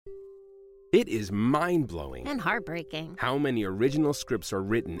It is mind-blowing. And heartbreaking. How many original scripts are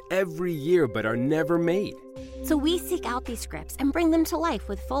written every year but are never made? So we seek out these scripts and bring them to life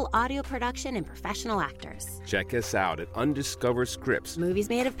with full audio production and professional actors. Check us out at Undiscovered Scripts. Movies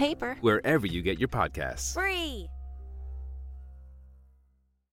made of paper. Wherever you get your podcasts. Free!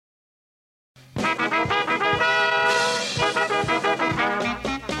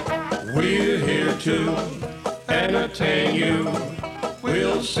 We're here to entertain you.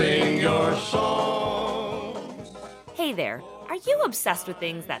 We'll sing your songs. Hey there, are you obsessed with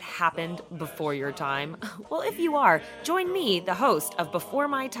things that happened before your time? Well, if you are, join me, the host of Before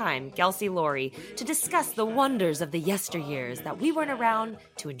My Time, Kelsey Laurie, to discuss the wonders of the yesteryears that we weren't around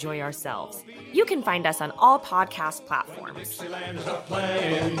to enjoy ourselves. You can find us on all podcast platforms. Dixieland's a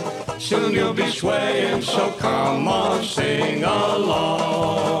playing, soon you'll be swaying, so come on, sing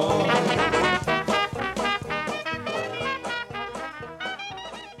along.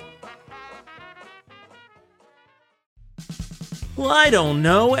 Well, I don't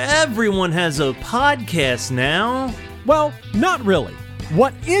know. Everyone has a podcast now. Well, not really.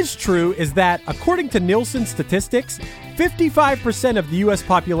 What is true is that, according to Nielsen statistics, 55% of the U.S.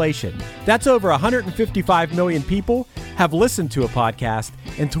 population, that's over 155 million people, have listened to a podcast,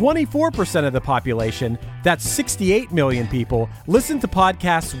 and 24% of the population, that's 68 million people, listen to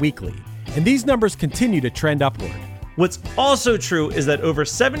podcasts weekly. And these numbers continue to trend upward. What's also true is that over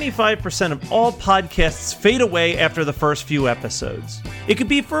 75% of all podcasts fade away after the first few episodes. It could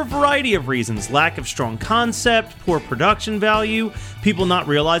be for a variety of reasons: lack of strong concept, poor production value, people not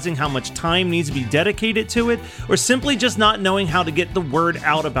realizing how much time needs to be dedicated to it, or simply just not knowing how to get the word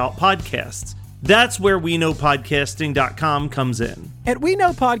out about podcasts. That's where WeKnowPodcasting.com comes in. At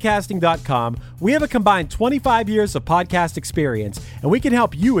WeKnowPodcasting.com, we have a combined 25 years of podcast experience, and we can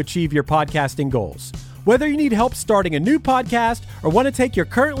help you achieve your podcasting goals. Whether you need help starting a new podcast or want to take your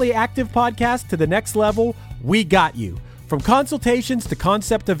currently active podcast to the next level, we got you. From consultations to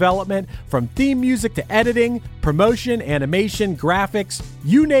concept development, from theme music to editing, promotion, animation, graphics,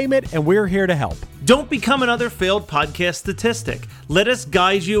 you name it, and we're here to help. Don't become another failed podcast statistic. Let us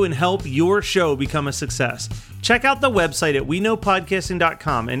guide you and help your show become a success. Check out the website at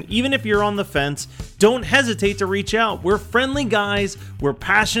WeKnowPodcasting.com, and even if you're on the fence, don't hesitate to reach out. We're friendly guys, we're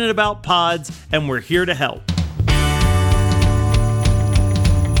passionate about pods, and we're here to help.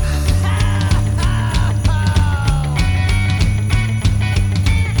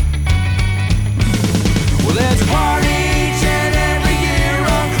 Well, there's a party each and every year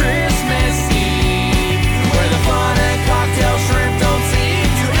on Christmas Eve, where the fun and cocktail shrimp don't seem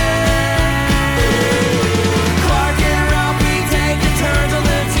to end. Clark and Ralphie taking turns on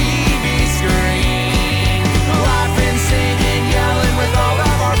the TV screen, laughing, singing, yelling with all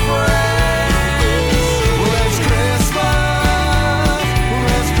of our friends. Well, it's Christmas,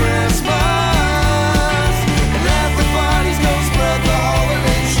 and everybody's gonna spread the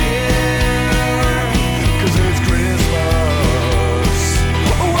holiday cheer. 'Cause it's Christmas.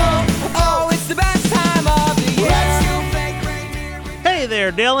 Whoa, oh, it's the best time of the year. Let's do fake reindeer. Hey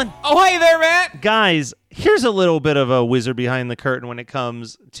there, Dylan. Oh, hey there, Matt. Guys, here's a little bit of a wizard behind the curtain when it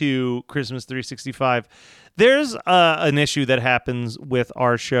comes to Christmas 365. There's an issue that happens with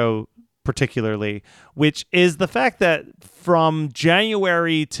our show particularly, which is the fact that from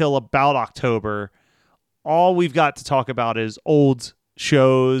January till about October, all we've got to talk about is old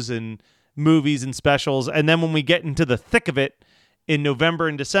shows and movies and specials. And then when we get into the thick of it in November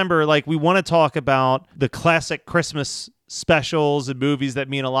and December, like, we want to talk about the classic Christmas specials and movies that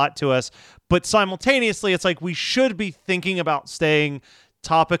mean a lot to us. But simultaneously, it's like we should be thinking about staying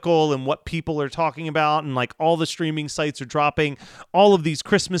topical and what people are talking about, and like all the streaming sites are dropping all of these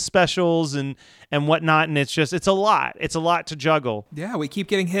Christmas specials and whatnot, and it's a lot to juggle. Yeah, we keep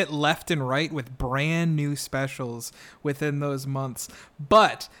getting hit left and right with brand new specials within those months.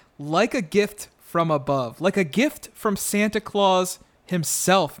 But like a gift from above, like a gift from Santa Claus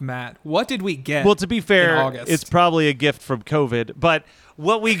himself, Matt, what did we get? Well, to be fair, in August? it's probably a gift from COVID, but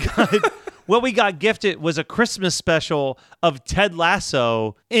what we got gifted was a Christmas special of Ted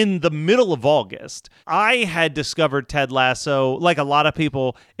Lasso in the middle of August. I had discovered Ted Lasso, like a lot of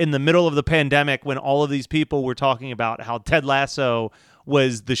people, in the middle of the pandemic, when all of these people were talking about how Ted Lasso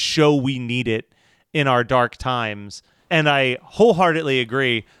was the show we needed in our dark times. And I wholeheartedly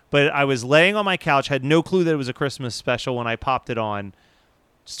agree, but I was laying on my couch, had no clue that it was a Christmas special when I popped it on,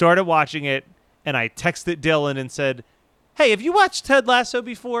 started watching it, and I texted Dylan and said, hey, have you watched Ted Lasso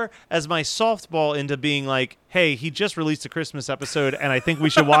before? As my softball into being like, hey, he just released a Christmas episode and I think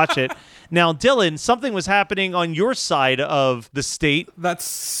we should watch it. Now, Dylan, something was happening on your side of the state. That's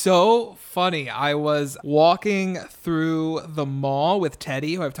so funny. I was walking through the mall with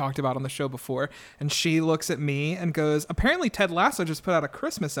Teddy, who I've talked about on the show before, and she looks at me and goes, apparently Ted Lasso just put out a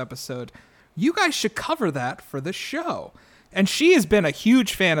Christmas episode. You guys should cover that for the show. And she has been a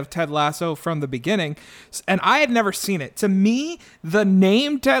huge fan of Ted Lasso from the beginning, and I had never seen it. To me, the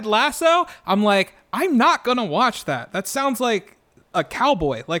name Ted Lasso, I'm like, I'm not going to watch that. That sounds like a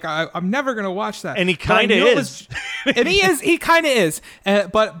cowboy. Like, I'm never going to watch that. And he kind of is. And he kind of is.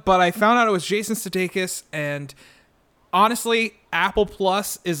 But I found out it was Jason Sudeikis, and honestly, Apple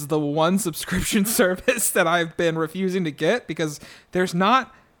Plus is the one subscription service that I've been refusing to get because there's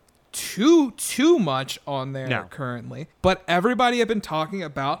not too much on there currently, but everybody have been talking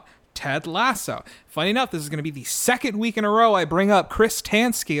about Ted Lasso. Funny enough, this is going to be the second week in a row I bring up Chris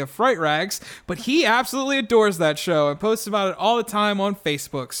Tansky of Fright Rags, but he absolutely adores that show and posts about it all the time on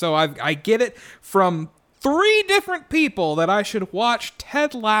Facebook. So I get it from 3 different people that I should watch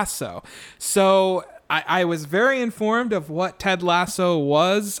Ted Lasso. So I was very informed of what Ted Lasso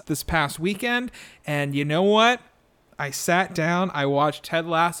was this past weekend, and you know what? I sat down, I watched Ted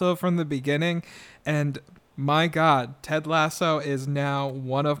Lasso from the beginning, and my God, Ted Lasso is now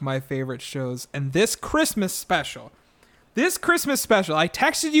one of my favorite shows. And this Christmas special, I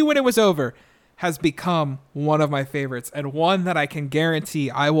texted you when it was over, has become one of my favorites, and one that I can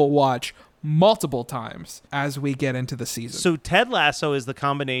guarantee I will watch multiple times as we get into the season. So Ted Lasso is the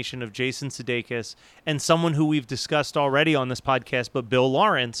combination of Jason Sudeikis and someone who we've discussed already on this podcast, but Bill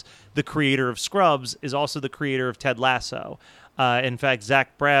Lawrence, the creator of Scrubs, is also the creator of Ted Lasso. In fact,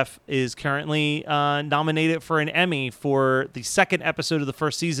 Zach Braff is currently nominated for an Emmy for the second episode of the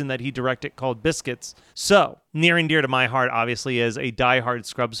first season that he directed called Biscuits. So, near and dear to my heart, obviously, as a diehard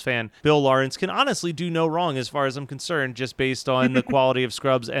Scrubs fan, Bill Lawrence can honestly do no wrong as far as I'm concerned, just based on the quality of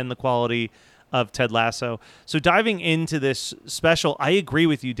Scrubs and the quality of Ted Lasso. So diving into this special, I agree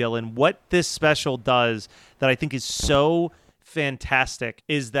with you, Dylan. What this special does that I think is so fantastic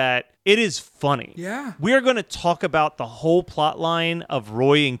is that it is funny. Yeah. We are going to talk about the whole plot line of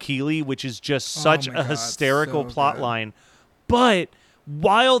Roy and Keeley, which is just such a hysterical plot line. But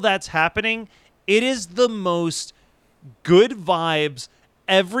while that's happening, it is the most good vibes,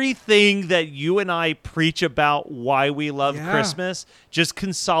 everything that you and I preach about why we love Christmas, just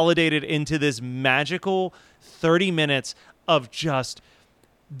consolidated into this magical 30 minutes of just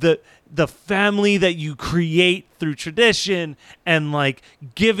the family that you create through tradition and like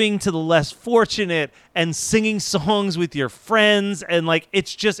giving to the less fortunate and singing songs with your friends, and like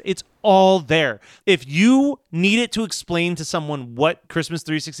it's all there. If you needed to explain to someone what Christmas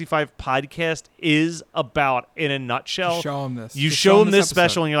 365 podcast is about in a nutshell, show them this. You show them this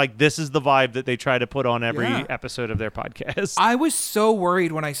special, and you're like, this is the vibe that they try to put on every episode of their podcast. I was so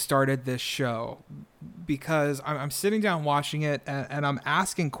worried when I started this show because I'm sitting down watching it and I'm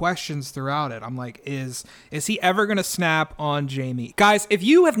asking questions throughout it. I'm like, is he ever going to snap on Jamie? Guys, if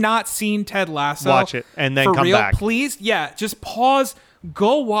you have not seen Ted Lasso, watch it and then come back. Please, just pause,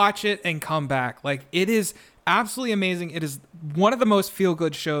 go watch it and come back. Like, it is absolutely amazing. It is one of the most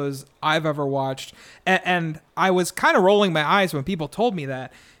feel-good shows I've ever watched. And I was kind of rolling my eyes when people told me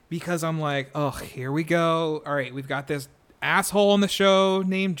that because I'm like, oh, here we go. All right, we've got this asshole on the show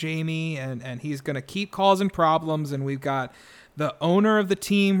named Jamie, and he's gonna keep causing problems, and we've got the owner of the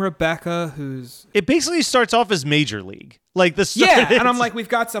team, Rebecca, who's it basically starts off as Major League, like the and I'm like, we've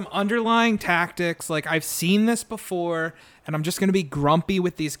got some underlying tactics, like I've seen this before, and I'm just gonna be grumpy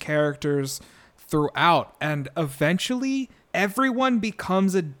with these characters throughout, and eventually everyone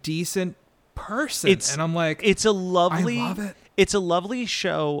becomes a decent person, and I'm like, I love it. It's a lovely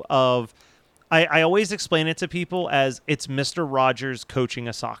show of I always explain it to people as it's Mr. Rogers coaching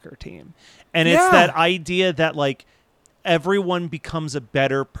a soccer team. And it's that idea that like everyone becomes a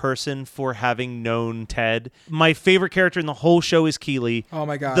better person for having known Ted. My favorite character in the whole show is Keeley. Oh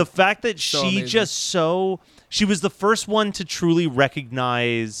my God. The fact that so she amazing. She was the first one to truly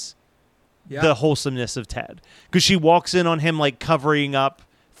recognize the wholesomeness of Ted. Because she walks in on him like covering up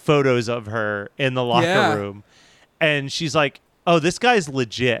photos of her in the locker room. And she's like, oh, this guy's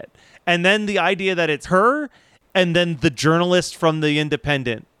legit. And then the idea that it's her and then the journalist from The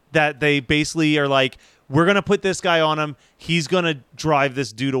Independent, that they basically are like, we're going to put this guy on him. He's going to drive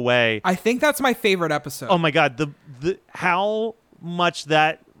this dude away. I think that's my favorite episode. Oh, my God. The how much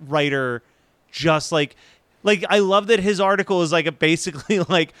that writer just like Like, I love that his article is like basically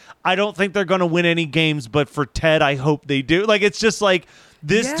like, I don't think they're going to win any games, but for Ted, I hope they do. Like, it's just like,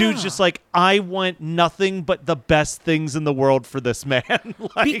 this dude's just like, I want nothing but the best things in the world for this man.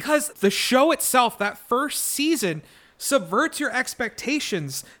 Like, because the show itself, that first season, subverts your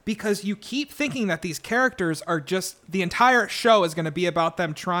expectations because you keep thinking that these characters are just, the entire show is going to be about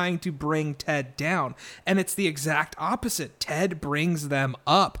them trying to bring Ted down. And it's the exact opposite. Ted brings them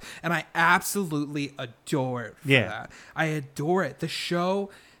up. And I absolutely adore it for that. I adore it. The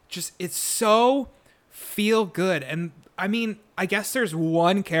show just, it's so feel good. And I mean, I guess there's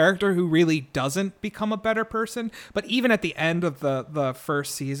one character who really doesn't become a better person, but even at the end of the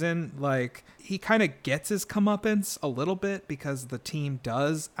first season, like, he kind of gets his comeuppance a little bit because the team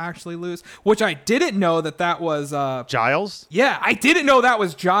does actually lose, which I didn't know that was Giles? Yeah, I didn't know that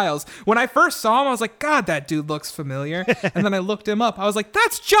was Giles. When I first saw him, I was like, God, that dude looks familiar. And then I looked him up. I was like,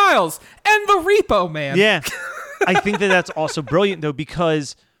 that's Giles and the Repo Man. Yeah. I think that's also brilliant, though,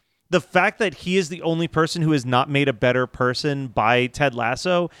 because the fact that he is the only person who is not made a better person by Ted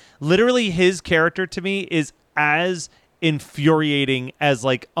Lasso, literally his character to me is as infuriating as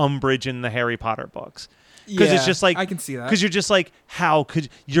like Umbridge in the Harry Potter books. Because it's just like, I can see that. Because you're just like, how could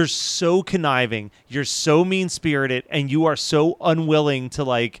you're so conniving, you're so mean-spirited, and you are so unwilling to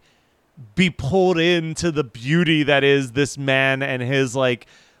like be pulled into the beauty that is this man and his like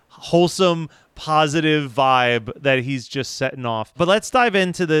wholesome, positive vibe that he's just setting off. But let's dive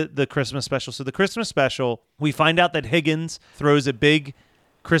into the Christmas special. So the Christmas special, we find out that Higgins throws a big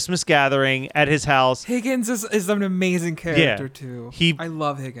Christmas gathering at his house. Higgins is an amazing character too. I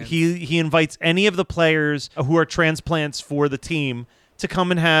love Higgins. He invites any of the players who are transplants for the team to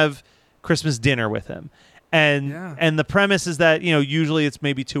come and have Christmas dinner with him. And the premise is that, you know, usually it's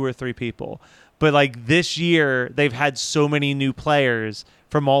maybe 2 or 3 people. But like this year, they've had so many new players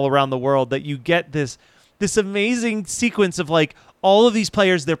from all around the world that you get this amazing sequence of like all of these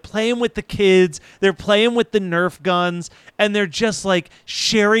players, they're playing with the kids, they're playing with the Nerf guns, and they're just like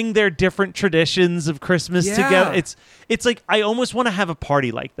sharing their different traditions of Christmas together. It's like, I almost want to have a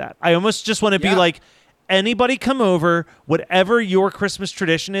party like that. I almost just want to be like, anybody come over, whatever your Christmas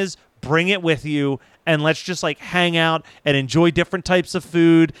tradition is, bring it with you, and let's just like hang out and enjoy different types of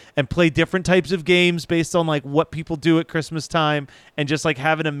food and play different types of games based on like what people do at Christmas time and just like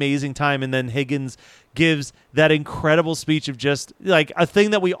have an amazing time. And then Higgins gives that incredible speech of just like a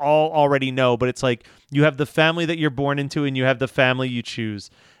thing that we all already know, but it's like you have the family that you're born into and you have the family you choose.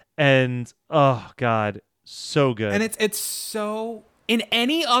 And oh God, so good. And it's so, in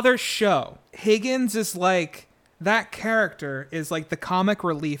any other show, Higgins is like, that character is like the comic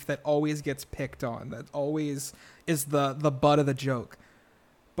relief that always gets picked on, that always is the butt of the joke.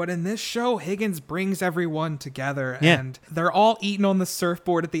 But in this show, Higgins brings everyone together, and they're all eating on the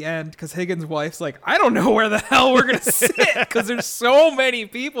surfboard at the end because Higgins' wife's like, I don't know where the hell we're going to sit because there's so many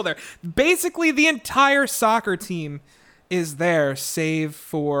people there. Basically, the entire soccer team is there, save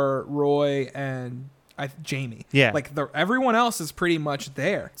for Roy and Jamie. Yeah. Like everyone else is pretty much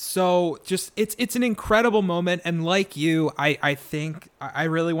there. So just it's an incredible moment. And like you, I think I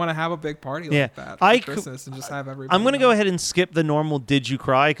really want to have a big party like that for Christmas and just have everybody. I'm going to go ahead and skip the normal did you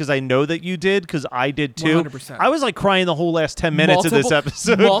cry because I know that you did because I did too. 100%. I was like crying the whole last 10 minutes of this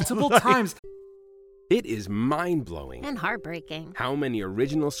episode. Multiple times. It is mind-blowing And heartbreaking. how many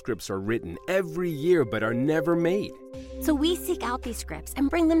original scripts are written every year but are never made. So we seek out these scripts and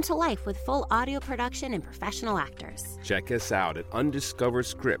bring them to life with full audio production and professional actors. Check us out at Undiscovered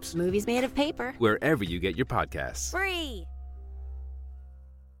Scripts, Movies made of paper. wherever you get your podcasts. Free.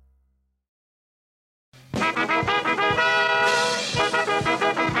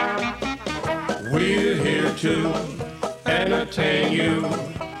 We're here to entertain you.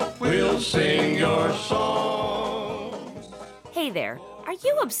 We'll sing your song. Hey there. Are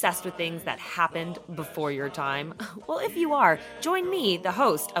you obsessed with things that happened before your time? Well, if you are, join me, the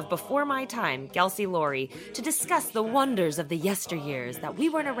host of Before My Time, Kelsey Laurie, to discuss the wonders of the yesteryears that we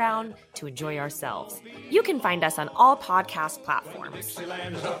weren't around to enjoy ourselves. You can find us on all podcast platforms.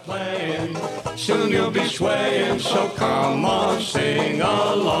 Dixieland's a playing, soon you'll be swaying, so come on, sing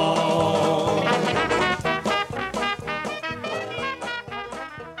along.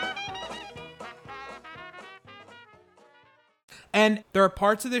 And there are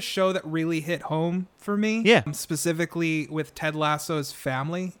parts of this show that really hit home for me. Yeah. Specifically with Ted Lasso's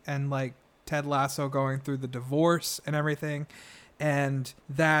family and like Ted Lasso going through the divorce and everything. And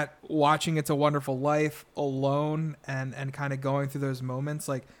that watching It's a Wonderful Life alone and kind of going through those moments,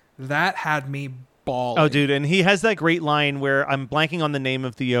 like that had me bawling. Oh, dude, and he has that great line where I'm blanking on the name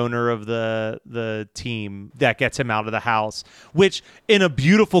of the owner of the team that gets him out of the house, which in a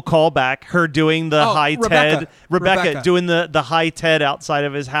beautiful callback, her doing the high Ted, Rebecca doing the high Ted outside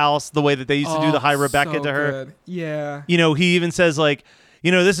of his house, the way that they used to do the high Rebecca so to her. Good. Yeah. You know, he even says like,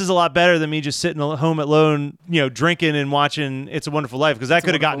 you know, this is a lot better than me just sitting home alone, you know, drinking and watching It's a Wonderful Life, because that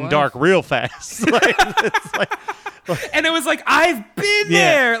could have gotten dark real fast. Like, it's like, and it was like, I've been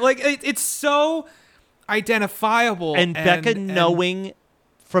there. Like, it's so identifiable. And Becca knowing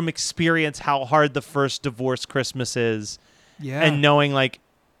from experience how hard the first divorce Christmas is, and knowing like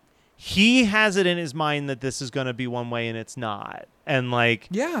he has it in his mind that this is going to be one way and it's not, and like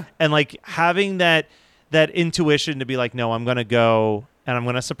and like having that intuition to be like, no, I'm going to go and I'm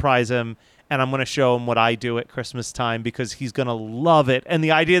going to surprise him and I'm going to show him what I do at Christmas time because he's going to love it. And the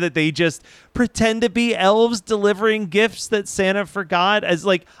idea that they just pretend to be elves delivering gifts that Santa forgot, as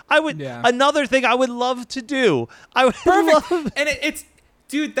like, I would, another thing I would love to do. I would love. And it's,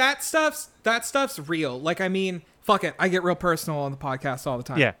 dude, that stuff's real. Like, I mean, fuck it. I get real personal on the podcast all the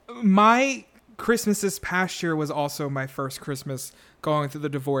time. Yeah. My Christmas this past year was also my first Christmas going through the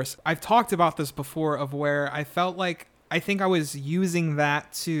divorce. I've talked about this before, of where I felt like, I think I was using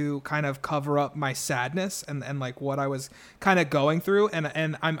that to kind of cover up my sadness and like what I was kind of going through.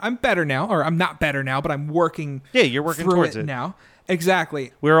 And I'm better now, or I'm not better now, but I'm working. Yeah, you're working through towards it it now.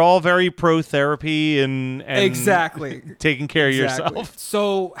 Exactly. We're all very pro therapy and exactly taking care of yourself.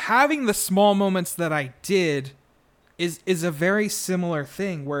 So having the small moments that I did is a very similar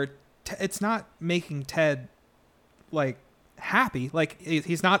thing, where it's not making Ted like happy, like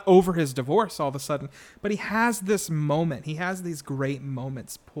he's not over his divorce all of a sudden, but he has this moment, he has these great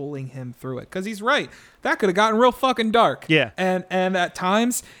moments pulling him through it, because he's right, that could have gotten real fucking dark, and at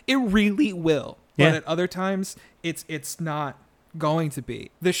times it really will, but at other times it's not going to be.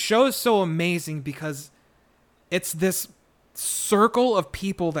 The show is so amazing because it's this circle of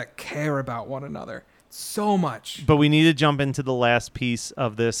people that care about one another so much. But we need to jump into the last piece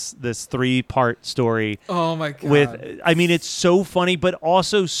of this 3-part story. Oh my god. I mean, it's so funny, but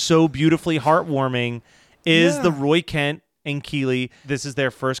also so beautifully heartwarming, is the Roy Kent and Keeley. This is their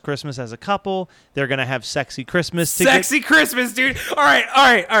first Christmas as a couple. They're going to have sexy Christmas. Sexy Christmas, dude. All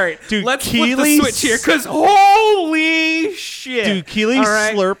right. Dude, let's flip the switch here, because holy shit. Dude, Keeley's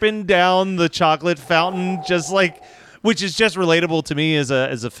slurping down the chocolate fountain, just like, which is just relatable to me as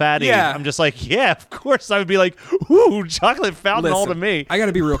a fatty. Yeah. I'm just like, yeah, of course I would be like, ooh, chocolate fountain. Listen, all to me. I got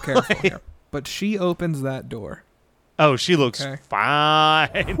to be real careful here. But she opens that door. Oh, she looks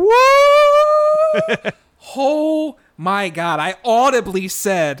fine. Woo! Oh my god. I audibly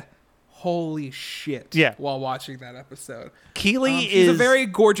said, holy shit, while watching that episode. Keeley she's a very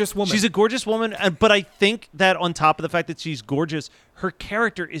gorgeous woman. She's a gorgeous woman, but I think that on top of the fact that she's gorgeous, her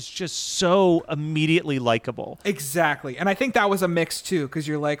character is just so immediately likable. Exactly. And I think that was a mix too, because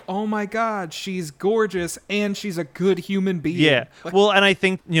you're like, oh my god, she's gorgeous and she's a good human being. Yeah. Well, and I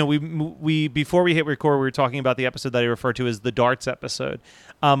think, you know, we before we hit record, we were talking about the episode that I referred to as the darts episode.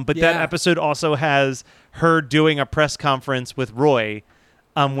 But that episode also has her doing a press conference with Roy,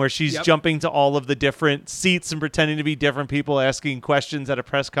 where she's jumping to all of the different seats and pretending to be different people asking questions at a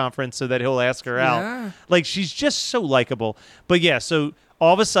press conference so that he'll ask her out. Like, she's just so likable. But yeah, so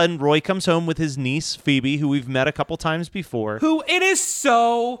all of a sudden, Roy comes home with his niece, Phoebe, who we've met a couple times before. Who, it is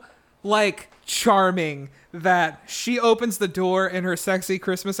so, like, charming that she opens the door in her sexy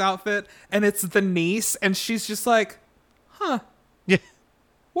Christmas outfit, and it's the niece, and she's just like, huh. Yeah.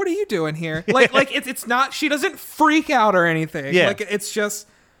 What are you doing here? Like it's not, she doesn't freak out or anything. Yeah. Like, it's just,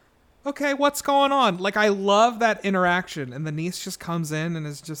 okay, what's going on? Like, I love that interaction. And the niece just comes in and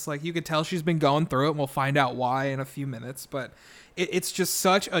is just like, you could tell she's been going through it, and we'll find out why in a few minutes. But it's just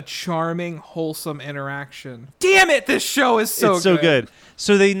such a charming, wholesome interaction. Damn it, this show is so good. It's so good.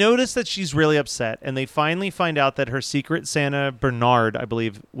 So they notice that she's really upset, and they finally find out that her secret Santa, Bernard, I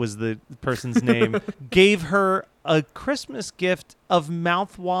believe was the person's name, gave her a Christmas gift of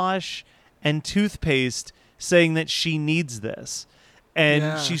mouthwash and toothpaste, saying that she needs this.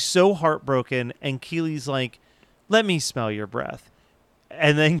 And she's so heartbroken, and Keeley's like, let me smell your breath.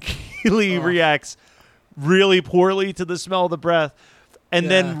 And then Keeley reacts really poorly to the smell of the breath.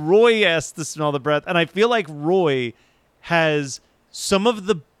 And then Roy asks to smell the breath. And I feel like Roy has some of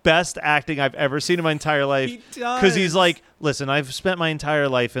the best acting I've ever seen in my entire life. He does. Because he's like, listen, I've spent my entire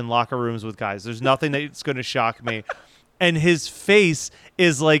life in locker rooms with guys. There's nothing that's going to shock me. And his face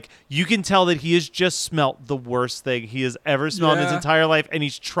is like, you can tell that he has just smelt the worst thing he has ever smelled in his entire life. And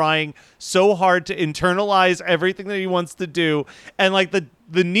he's trying so hard to internalize everything that he wants to do. And like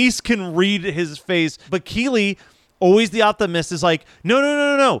the niece can read his face. But Keeley always the optimist is like,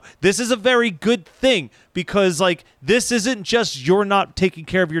 no. This is a very good thing because like this isn't just you're not taking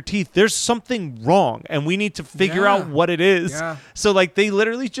care of your teeth. There's something wrong and we need to figure out what it is. Yeah. So like they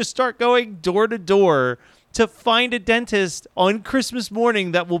literally just start going door to door to find a dentist on Christmas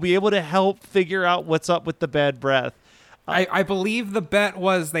morning that will be able to help figure out what's up with the bad breath. I believe the bet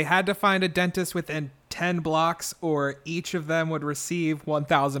was they had to find a dentist within 10 blocks or each of them would receive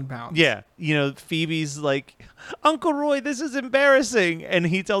 1,000 pounds. Yeah. You know, Phoebe's like, Uncle Roy, this is embarrassing. And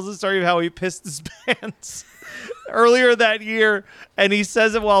he tells the story of how he pissed his pants earlier that year. And he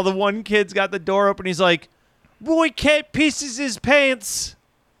says it while the one kid's got the door open. He's like, Roy Kent pisses his pants.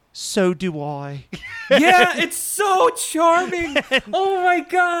 So do I. Yeah, it's so charming. Oh my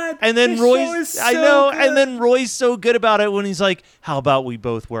God. And then This Roy's, show is so I know, good. and then Roy's so good about it when he's like, how about we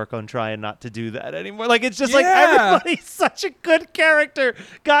both work on trying not to do that anymore? Like, it's just like everybody's such a good character.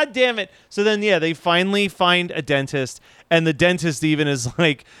 God damn it. So then, yeah, they finally find a dentist, and the dentist even is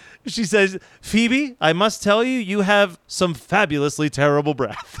like, she says, Phoebe, I must tell you, you have some fabulously terrible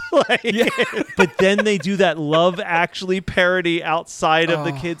breath. But then they do that Love Actually parody outside of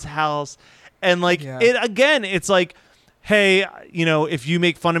the kid's house. And like it again, it's like, hey, you know, if you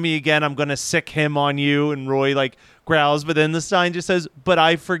make fun of me again, I'm going to sick him on you. And Roy like growls. But then the sign just says, but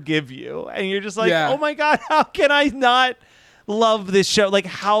I forgive you. And you're just like, oh my God, how can I not love this show? Like,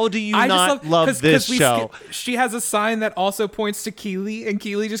 how do you not love this show? She has a sign that also points to Keeley, and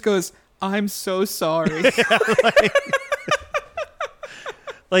Keeley just goes, I'm so sorry.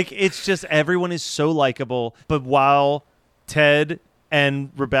 Like, it's just everyone is so likable. But while Ted and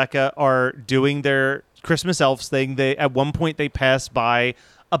Rebecca are doing their Christmas elves thing, they at one point they pass by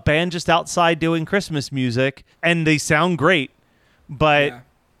a band just outside doing Christmas music, and they sound great. But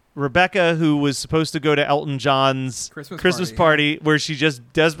Rebecca, who was supposed to go to Elton John's Christmas party where she just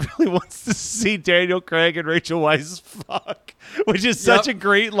desperately wants to see Daniel Craig and Rachel Weisz fuck, which is such a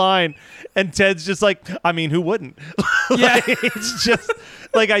great line. And Ted's just like, I mean, who wouldn't? It's just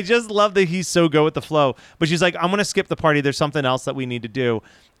like, I just love that he's so go with the flow. But she's like, I'm going to skip the party. There's something else that we need to do.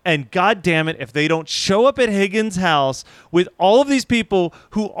 And God damn it, if they don't show up at Higgins' house with all of these people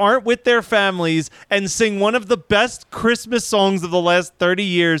who aren't with their families and sing one of the best Christmas songs of the last 30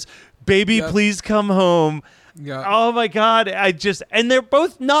 years, Baby, Please Come Home. Oh my God. And they're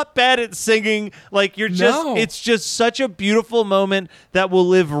both not bad at singing. Like, it's just such a beautiful moment that will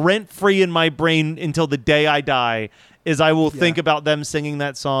live rent free in my brain until the day I die, is I will think about them singing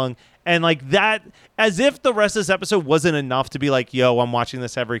that song. And like that, as if the rest of this episode wasn't enough to be like, yo, I'm watching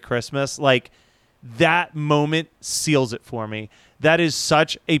this every Christmas. Like, that moment seals it for me. That is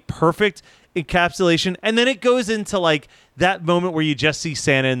such a perfect encapsulation. And then it goes into like that moment where you just see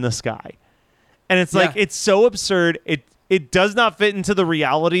Santa in the sky. And it's like, it's so absurd. It does not fit into the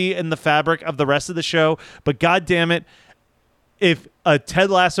reality and the fabric of the rest of the show. But God damn it, if a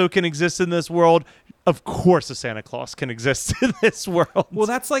Ted Lasso can exist in this world, of course a Santa Claus can exist in this world. Well,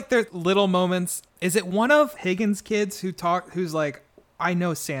 that's like their little moments. Is it one of Higgins' kids who's like, I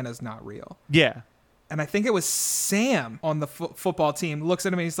know Santa's not real? Yeah. And I think it was Sam on the football team looks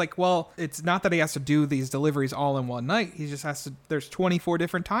at him and he's like, well, it's not that he has to do these deliveries all in one night. He just has to, there's 24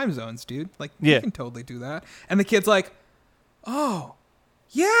 different time zones, dude. Like, you can totally do that. And the kid's like, oh,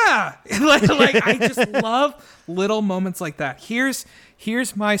 yeah. like I just love little moments like that. Here's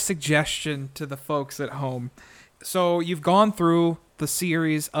my suggestion to the folks at home. So you've gone through the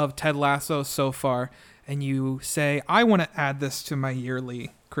series of Ted Lasso so far, and you say, I want to add this to my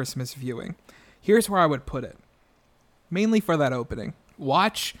yearly Christmas viewing. Here's where I would put it. Mainly for that opening.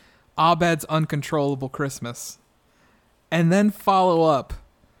 Watch Abed's Uncontrollable Christmas. And then follow up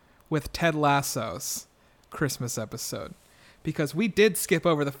with Ted Lasso's Christmas episode. Because we did skip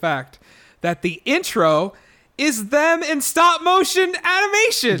over the fact that the intro is them in stop motion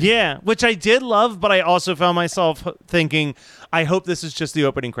animation. Yeah, which I did love, but I also found myself thinking, I hope this is just the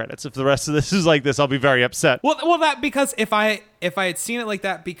opening credits. If the rest of this is like this, I'll be very upset. Well, that because if I had seen it like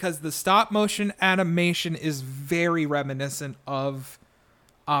that, because the stop motion animation is very reminiscent of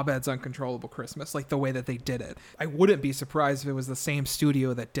Abed's Uncontrollable Christmas, like the way that they did it. I wouldn't be surprised if it was the same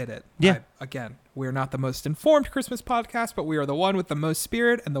studio that did it. Yeah. Again, we're not the most informed Christmas podcast, but we are the one with the most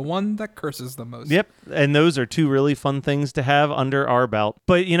spirit and the one that curses the most. Yep. And those are two really fun things to have under our belt.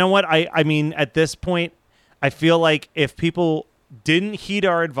 But you know what? I mean, at this point, I feel like if people didn't heed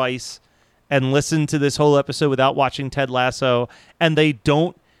our advice and listen to this whole episode without watching Ted Lasso, and they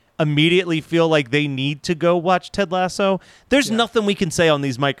don't immediately feel like they need to go watch Ted Lasso, there's nothing we can say on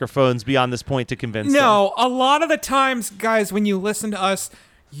these microphones beyond this point to convince them. No, a lot of the times, guys, when you listen to us,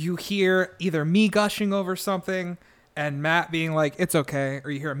 you hear either me gushing over something, and Matt being like, it's okay,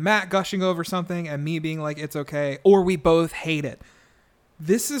 or you hear Matt gushing over something and me being like, it's okay, or we both hate it.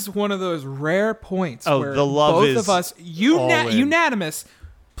 This is one of those rare points where the love both is of us, all in. unanimous,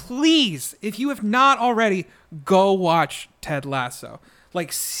 please, if you have not already, go watch Ted Lasso.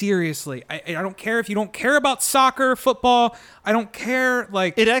 Like, seriously, I don't care if you don't care about soccer, football. I don't care.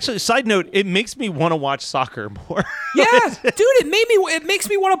 Like, It actually, side note, it makes me want to watch soccer more. yeah, dude, it makes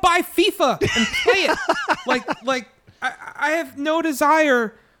me want to buy FIFA and play it. I have no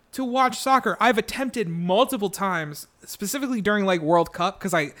desire to watch soccer. I've attempted multiple times, specifically during like World Cup,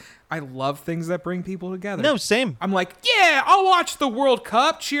 because I love things that bring people together. No, same. I'm like, yeah, I'll watch the World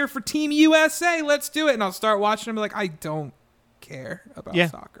Cup, cheer for Team USA, let's do it, and I'll start watching and be like, I don't care about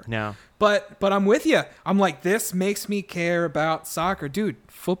soccer. No. But I'm with you. I'm like, this makes me care about soccer. Dude,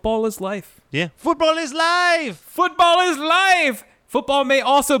 football is life. Yeah. Football is life. Football is life. Football may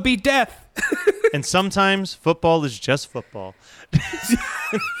also be death. And sometimes football is just football.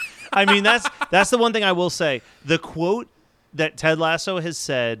 I mean, that's the one thing I will say. The quote that Ted Lasso has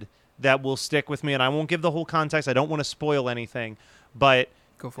said that will stick with me, and I won't give the whole context. I don't want to spoil anything, but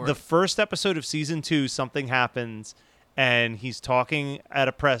Go for the it. first episode of season 2, something happens, and he's talking at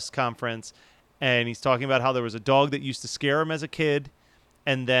a press conference, and he's talking about how there was a dog that used to scare him as a kid,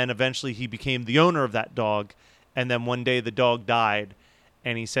 and then eventually he became the owner of that dog, and then one day the dog died,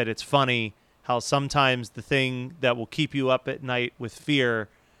 and he said it's funny how sometimes the thing that will keep you up at night with fear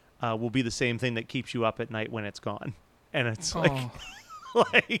will be the same thing that keeps you up at night when it's gone. And it's like,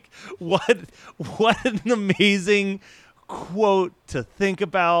 like what an amazing quote to think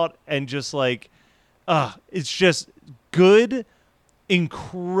about, and just like, it's just good,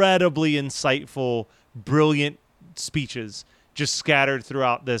 incredibly insightful, brilliant speeches just scattered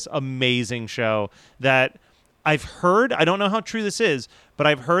throughout this amazing show that I've heard, I don't know how true this is, but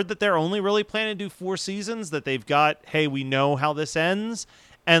I've heard that they're only really planning to do 4 seasons, that they've got, hey, we know how this ends.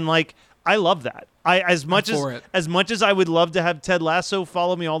 And like, I love that. As much as I would love to have Ted Lasso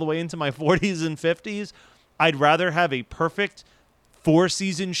follow me all the way into my 40s and 50s, I'd rather have a perfect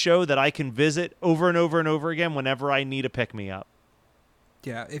 4-season show that I can visit over and over and over again whenever I need a pick-me-up.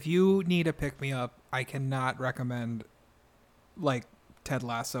 Yeah, if you need a pick-me-up, I cannot recommend, like, Ted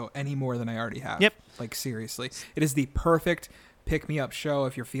Lasso any more than I already have. Yep. Like, seriously. It is the perfect pick-me-up show.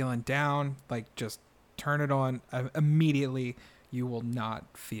 If you're feeling down, like, just turn it on immediately. You will not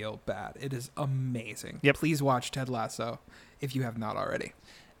feel bad. It is amazing. Yep. Please watch Ted Lasso if you have not already.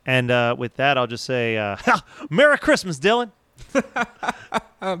 And with that, I'll just say, Merry Christmas, Dylan.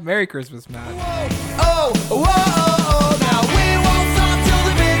 Merry Christmas, Matt. Oh, whoa, oh, now we won't stop till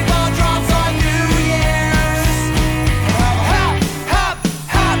the big ball drops on New Year's.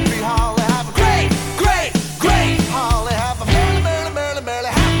 Happy holiday, have a great holiday, have a merry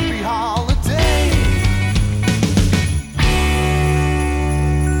happy holiday.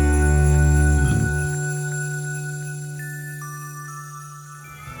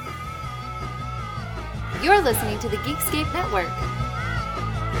 You're listening to the Geekscape Network.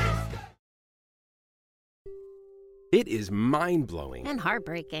 It is mind-blowing And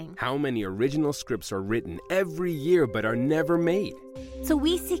heartbreaking. how many original scripts are written every year but are never made. So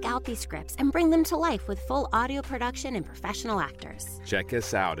we seek out these scripts and bring them to life with full audio production and professional actors. Check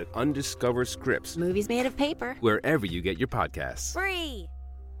us out at Undiscovered Scripts, Movies made of paper. wherever you get your podcasts. Free.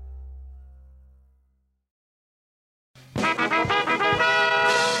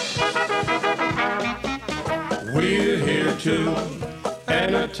 We're here to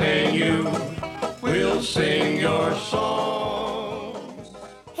entertain you. We'll sing your song.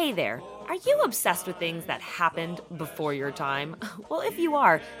 Hey there. Are you obsessed with things that happened before your time? Well, if you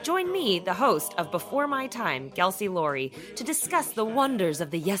are, join me, the host of Before My Time, Kelsey Laurie, to discuss the wonders of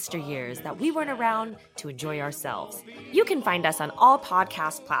the yesteryears that we weren't around to enjoy ourselves. You can find us on all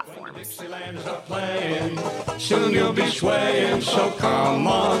podcast platforms. Dixieland's a playing, soon you'll be swaying, so come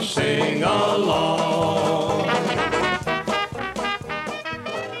on, sing along.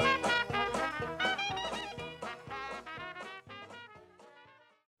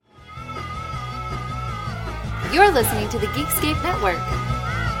 You're listening to the Geekscape Network.